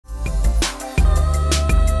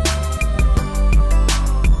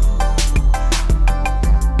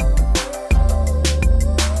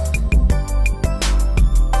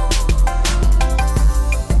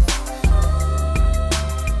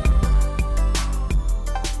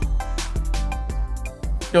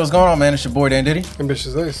Yo, what's going on, man? It's your boy Dan Diddy.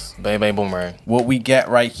 Ambitious Ace. Bang bang boomerang. What we got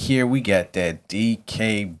right here, we got that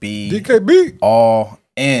DKB. DKB. All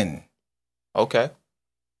in. Okay.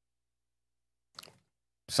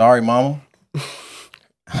 Sorry, mama.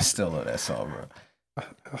 I still love that song, bro.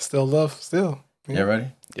 I still love, still. Yeah. You ready?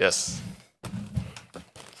 Yes.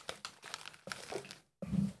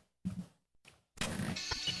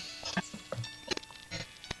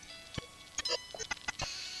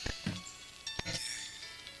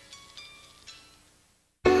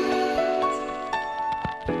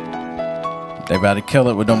 They about to kill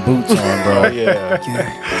it with them boots on, bro. Yeah.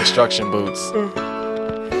 Construction boots.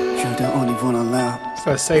 It's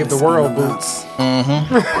that save the world boots.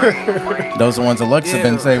 Mm-hmm. Those are the ones Alexa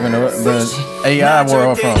been saving the AI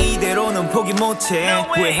world from.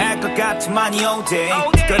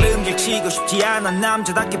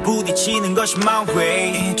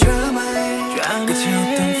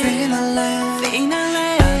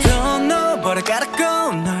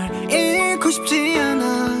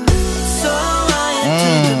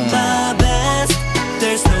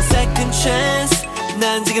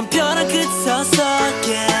 난 지금 벼랑 끝 서서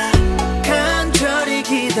간절히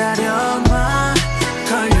기다려봐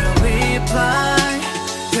Call your reply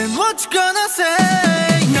Then what you gonna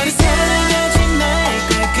say 너를 사랑하지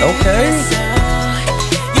말걸 그랬어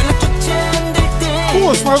연락조차 안 될 때 Who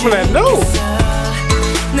was smoking that note?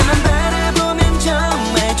 나만 바라보면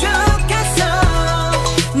정말 좋겠어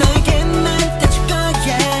너에게만 따줄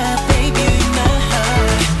거야 Baby in my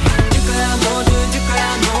heart 줄 거야 모두 줄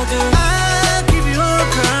거야 모두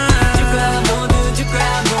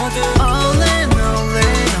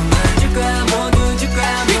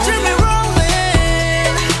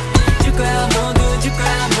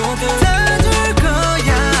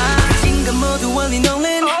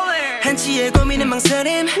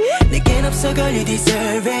내겐 없어 girl you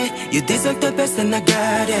deserve it You deserve the best and I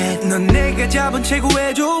got it 넌 내가 잡은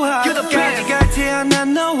최고의 조합 끝까지 갈 테야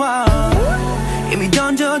난 너와 이미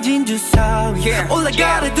던져진 주사 All I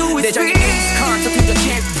gotta do is win 내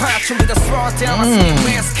jetpack 전부 다 throw down my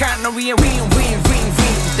sequence 간 너 위에 win win win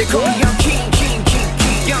win They call me young king king king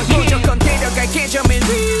king 무조건 데려갈 계절민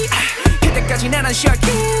위 그때까지 나는 sure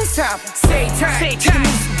can't stop Say time 지금 이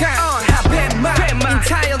순간 Hop in my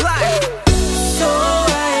entire life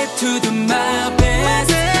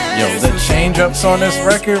Yo, the change ups on this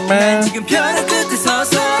record, man.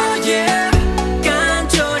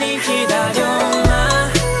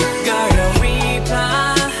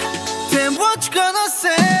 Then what you gonna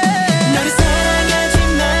say? 너를 사랑하지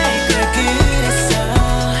말걸 그랬어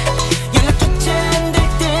연락조차 안 될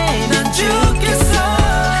때 난 죽겠어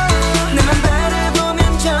나만 바라보면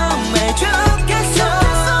정말 좋겠어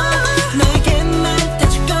너에게만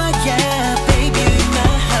따줄 거야 Baby in my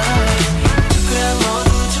heart 줄 거야 모두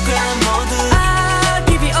줄 거야 모두 I'll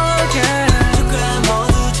give you all girl 줄 거야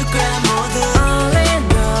모두 줄 거야 모두 All in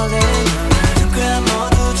all in 줄 거야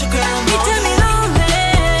모두 줄 거야 모두 믿음이 all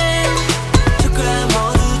in 줄 거야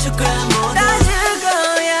모두 줄 거야 모두 다 줄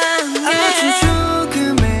거야 아주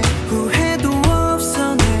조금의 후회도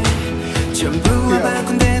없어 내 전부와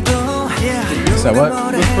바꾼데도 So what?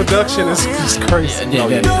 This production is just crazy.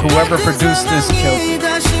 Yeah. Whoever produced this killed it.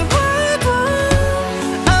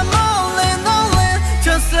 I'm all in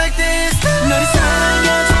just like this 너를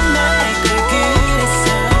사랑하지 말걸 그랬어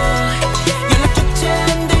연락조차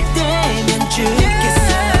안 될 때면 죽겠어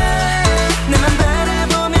나만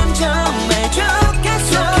바라보면 정말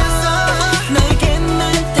좋겠어 너에게만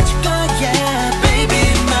따줄 거야 Baby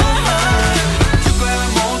in my heart 줄 거야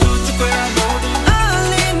모두 줄 거야 모두 All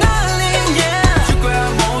in yeah 줄 거야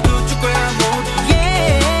모두 줄 거야 모두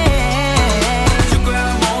Yeah 줄 거야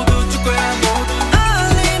모두 줄 거야 모두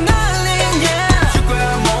All in yeah 줄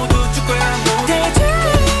거야 모두 줄 거야 모두 다 줄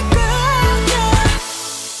거야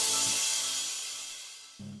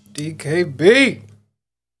DKB.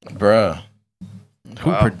 Bruh.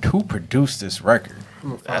 Wow. Who produced this record?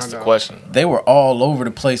 That's the question. They were all over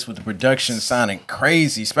the place with the production sounding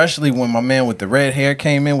crazy, especially when my man with the red hair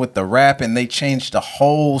came in with the rap and they changed the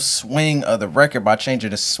whole swing of the record by changing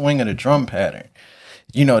the swing of the drum pattern.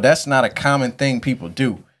 You know, that's not a common thing people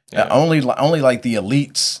do. Yeah. Only like the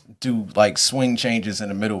elites do like swing changes in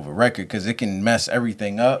the middle of a record because it can mess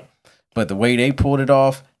everything up. But the way they pulled it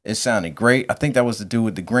off, it sounded great. I think that was to do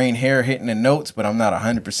with the green hair hitting the notes, but I'm not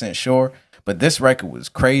 100% sure. But this record was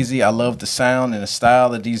crazy. I love the sound and the style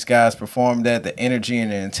that these guys performed at, the energy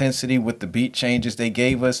and the intensity with the beat changes they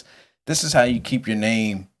gave us. This is how you keep your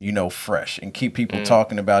name, you know, fresh and keep people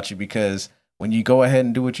talking about you, because when you go ahead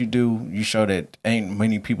and do what you do, you show that ain't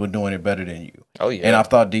many people doing it better than you. Oh, yeah. And I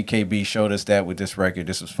thought DKB showed us that with this record.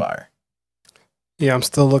 This was fire. Yeah, I'm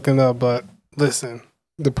still looking up, but listen,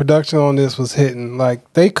 The production on this was hitting.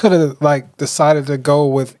 Like they could have like decided to go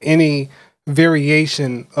with any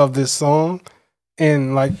variation of this song,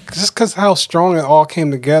 and like just because how strong it all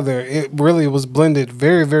came together, it really was blended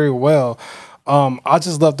very, very well. I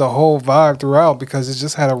just loved the whole vibe throughout because it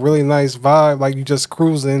just had a really nice vibe. Like you just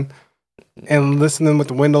cruising and listening with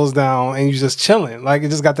the windows down and you just chilling. Like it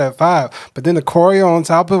just got that vibe. But then the choreo on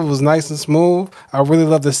top of it was nice and smooth. I really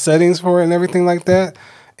love the settings for it and everything like that.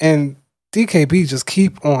 And DKB just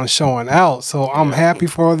keep on showing out. So I'm happy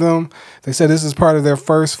for them. They said this is part of their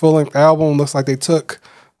first full-length album. Looks like they took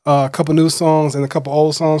a couple new songs and a couple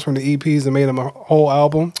old songs from the EPs and made them a whole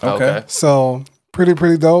album. Okay. So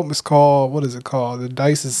pretty dope. It's called, what is it called? The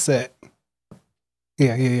Dice is Set.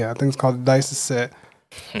 Yeah. I think it's called The Dice is Set.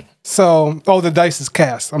 So, The Dice is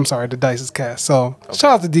Cast. I'm sorry, The Dice is Cast. So,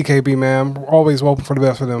 shout out to DKB, man. We're always hoping for the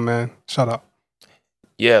best for them, man. Shout out.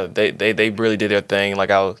 Yeah, they really did their thing.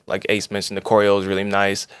 Like Ace mentioned, the choreo is really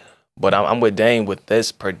nice. But I'm with Dane with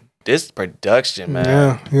this production,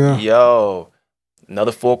 man. Yeah. Yo,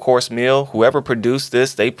 another full course meal. Whoever produced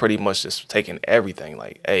this, they pretty much just taking everything.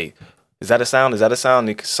 Like, hey, is that a sound? Is that a sound?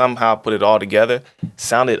 They could somehow put it all together.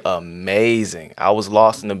 Sounded amazing. I was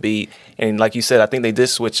lost in the beat. And like you said, I think they did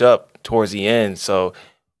switch up towards the end. So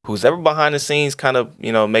who's ever behind the scenes kind of,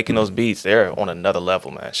 making those beats, they're on another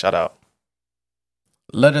level, man. Shout out.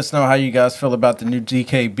 Let us know how you guys feel about the new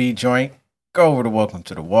DKB joint. Go over to Welcome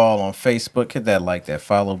to the Wall on Facebook. Hit that like, that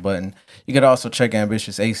follow button. You could also check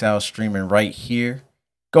Ambitious Ace out streaming right here.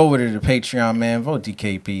 Go over to the Patreon, man. Vote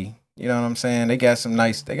DKB. You know what I'm saying? They got a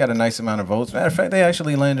nice amount of votes. Matter of fact, they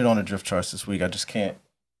actually landed on the drift charts this week. I just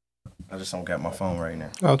don't got my phone right now.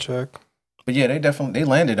 I'll check. But yeah, they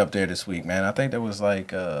landed up there this week, man. I think there was like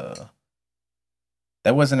that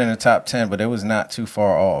wasn't in the top 10, but it was not too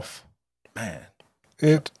far off. Man.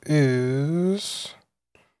 It is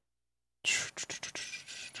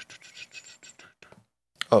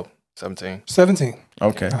 17. 17.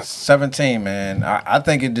 Okay. 17, man. I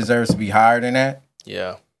think it deserves to be higher than that.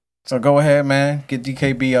 Yeah. So go ahead, man. Get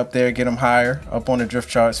DKB up there. Get him higher. Up on the drift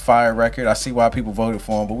charts. Fire record. I see why people voted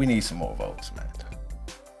for him, but we need some more votes, man.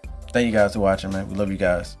 Thank you guys for watching, man. We love you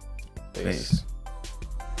guys. Peace.